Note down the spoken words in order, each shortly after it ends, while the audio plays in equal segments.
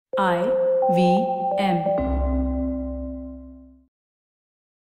IVM.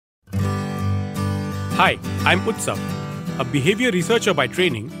 Hi, I'm Utsav, a behavior researcher by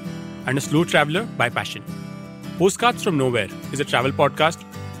training and a slow traveler by passion. Postcards from Nowhere is a travel podcast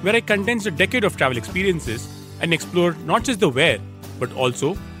where I condense a decade of travel experiences and explore not just the where, but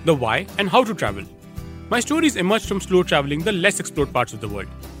also the why and how to travel. My stories emerge from slow traveling the less explored parts of the world: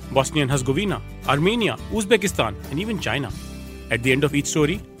 Bosnia and Herzegovina, Armenia, Uzbekistan, and even China. At the end of each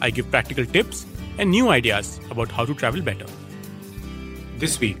story, I give practical tips and new ideas about how to travel better.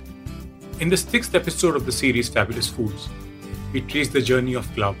 This week, in the 6th episode of the series Fabulous Foods, we trace the journey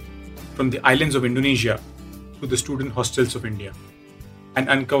of Club from the islands of Indonesia to the student hostels of India and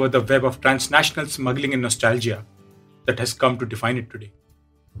uncover the web of transnational smuggling and nostalgia that has come to define it today.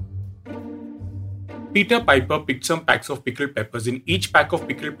 Peter Piper picked some packs of pickled peppers. In each pack of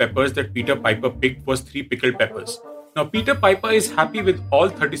pickled peppers that Peter Piper picked was 3 pickled peppers. Now, Peter Piper is happy with all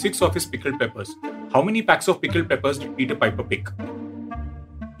 36 of his pickled peppers. How many packs of pickled peppers did Peter Piper pick?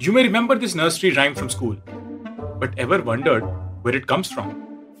 You may remember this nursery rhyme from school, but ever wondered where it comes from?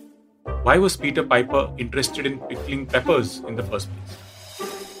 Why was Peter Piper interested in pickling peppers in the first place?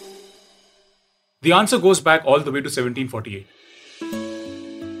 The answer goes back all the way to 1748.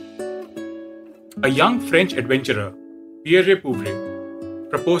 A young French adventurer, Pierre Pouvre,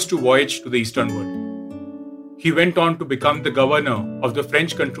 proposed to voyage to the Eastern world. He went on to become the governor of the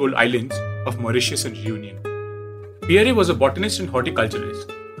French-controlled islands of Mauritius and Reunion. Pierre was a botanist and horticulturist,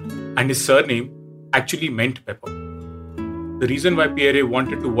 and his surname actually meant pepper. The reason why Pierre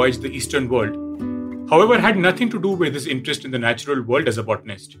wanted to voyage the Eastern world, however, had nothing to do with his interest in the natural world as a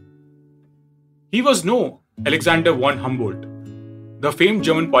botanist. He was no Alexander von Humboldt, the famed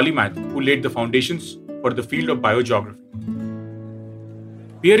German polymath who laid the foundations for the field of biogeography.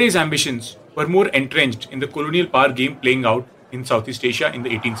 Pierre's ambitions were more entrenched in the colonial power game playing out in Southeast Asia in the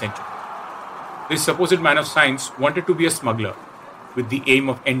 18th century. This supposed man of science wanted to be a smuggler, with the aim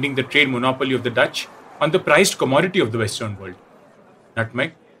of ending the trade monopoly of the Dutch on the prized commodity of the Western world,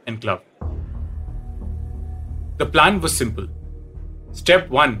 nutmeg and clove. The plan was simple. Step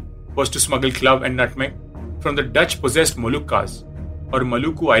 1 was to smuggle clove and nutmeg from the Dutch-possessed Moluccas, or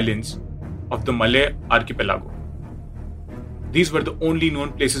Maluku Islands, of the Malay archipelago. These were the only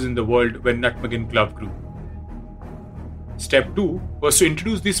known places in the world where nutmeg and clove grew. Step 2 was to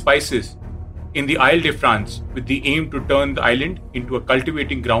introduce these spices in the Isle de France with the aim to turn the island into a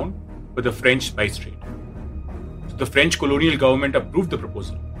cultivating ground for the French spice trade. So the French colonial government approved the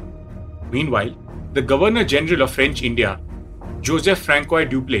proposal. Meanwhile, the Governor General of French India, Joseph Francois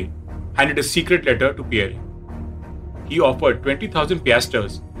Dupleix, handed a secret letter to Pierre. He offered 20,000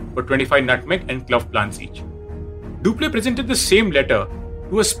 piastres for 25 nutmeg and clove plants each. Dupleix presented the same letter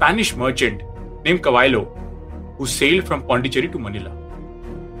to a Spanish merchant named Cavallo, who sailed from Pondicherry to Manila.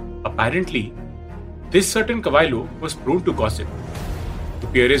 Apparently, this certain Cavallo was prone to gossip. To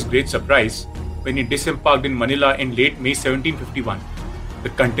Pierre's great surprise, when he disembarked in Manila in late May 1751, the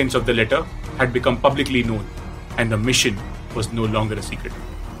contents of the letter had become publicly known, and the mission was no longer a secret.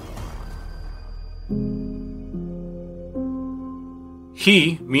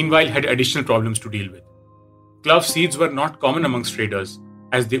 He, meanwhile, had additional problems to deal with. Clove seeds were not common amongst traders,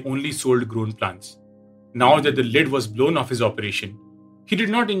 as they only sold grown plants. Now that the lid was blown off his operation, he did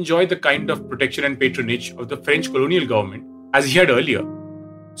not enjoy the kind of protection and patronage of the French colonial government as he had earlier.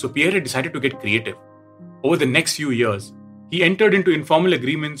 So Pierre decided to get creative. Over the next few years, he entered into informal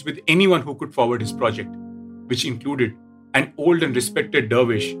agreements with anyone who could forward his project, which included an old and respected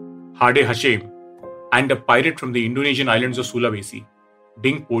dervish, Hade Hashem, and a pirate from the Indonesian islands of Sulawesi,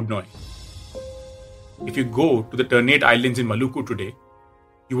 Ding Podnoy. If you go to the Ternate Islands in Maluku today,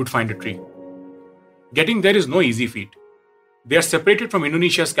 you would find a tree. Getting there is no easy feat. They are separated from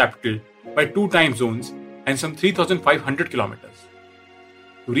Indonesia's capital by 2 time zones and some 3,500 kilometers.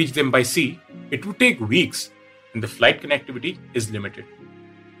 To reach them by sea, it would take weeks, and the flight connectivity is limited.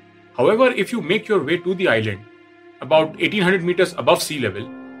 However, if you make your way to the island, about 1,800 meters above sea level,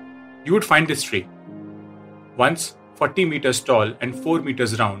 you would find this tree. Once 40 meters tall and 4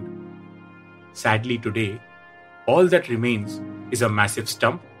 meters round. Sadly, today, all that remains is a massive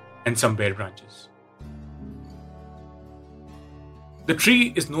stump and some bare branches. The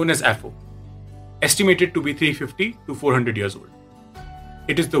tree is known as Afo, estimated to be 350 to 400 years old.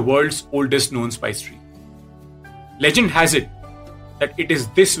 It is the world's oldest known spice tree. Legend has it that it is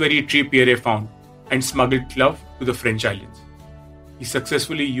this very tree Pierre found and smuggled clove to the French islands. He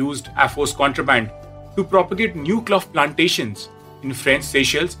successfully used Afo's contraband to propagate new clove plantations in French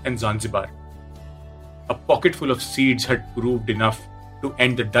Seychelles and Zanzibar. A pocketful of seeds had proved enough to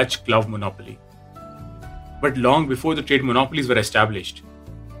end the Dutch clove monopoly. But long before the trade monopolies were established,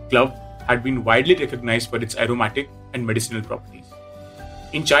 clove had been widely recognized for its aromatic and medicinal properties.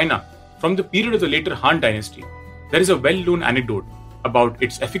 In China, from the period of the later Han dynasty, there is a well-known anecdote about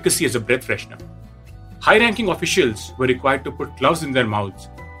its efficacy as a breath freshener. High-ranking officials were required to put cloves in their mouths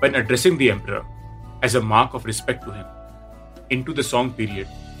when addressing the emperor, as a mark of respect to him. Into the Song period,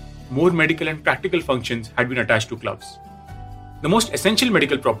 more medical and practical functions had been attached to cloves. The most essential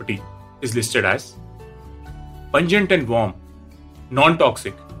medical property is listed as pungent and warm,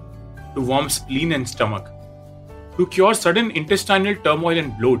 non-toxic, to warm spleen and stomach, to cure sudden intestinal turmoil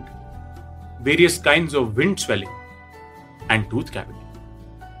and bloat, various kinds of wind swelling, and tooth cavity.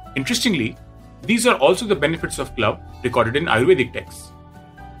 Interestingly, these are also the benefits of clove recorded in Ayurvedic texts.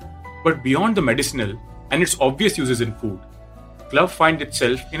 But beyond the medicinal and its obvious uses in food, clove finds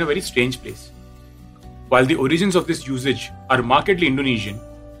itself in a very strange place. While the origins of this usage are markedly Indonesian,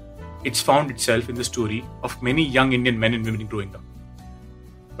 it's found itself in the story of many young Indian men and women growing up.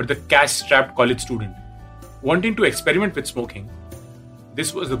 For the cash-strapped college student wanting to experiment with smoking,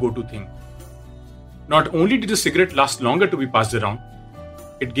 this was the go-to thing. Not only did the cigarette last longer to be passed around,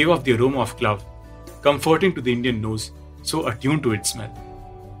 it gave off the aroma of clove, comforting to the Indian nose so attuned to its smell.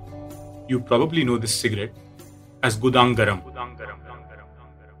 You probably know this cigarette as Gudang Garam.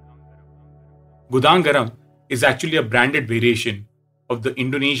 Gudang Garam is actually a branded variation of the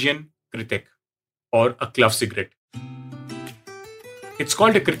Indonesian Kretek, or a clove cigarette. It's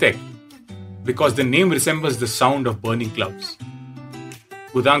called a Kretek because the name resembles the sound of burning cloves.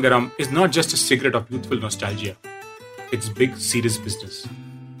 Gudang Garam is not just a cigarette of youthful nostalgia, it's big, serious business.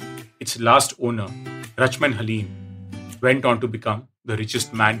 Its last owner, Rachman Halim, went on to become the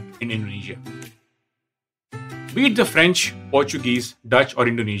richest man in Indonesia. Be it the French, Portuguese, Dutch, or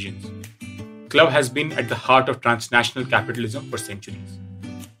Indonesians, clove has been at the heart of transnational capitalism for centuries.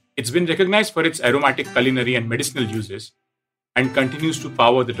 It's been recognized for its aromatic culinary and medicinal uses and continues to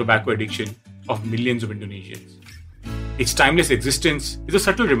power the tobacco addiction of millions of Indonesians. Its timeless existence is a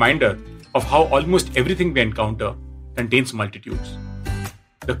subtle reminder of how almost everything we encounter contains multitudes.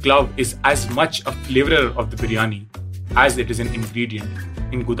 The clove is as much a flavorer of the biryani as it is an ingredient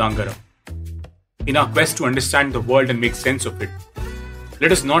in Gudang Garam. In our quest to understand the world and make sense of it,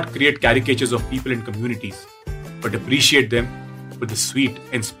 let us not create caricatures of people and communities, but appreciate them for the sweet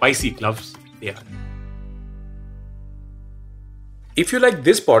and spicy cloves they are. If you like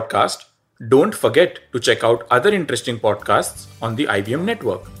this podcast, don't forget to check out other interesting podcasts on the IVM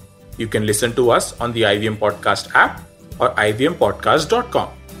network. You can listen to us on the IVM Podcast app or ivmpodcast.com.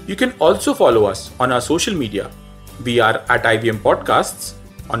 You can also follow us on our social media. We are at IVM Podcasts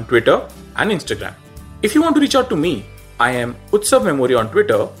on Twitter and Instagram. If you want to reach out to me, I am Utsav Memory on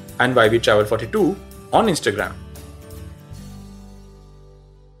Twitter and YVTravel42 on Instagram.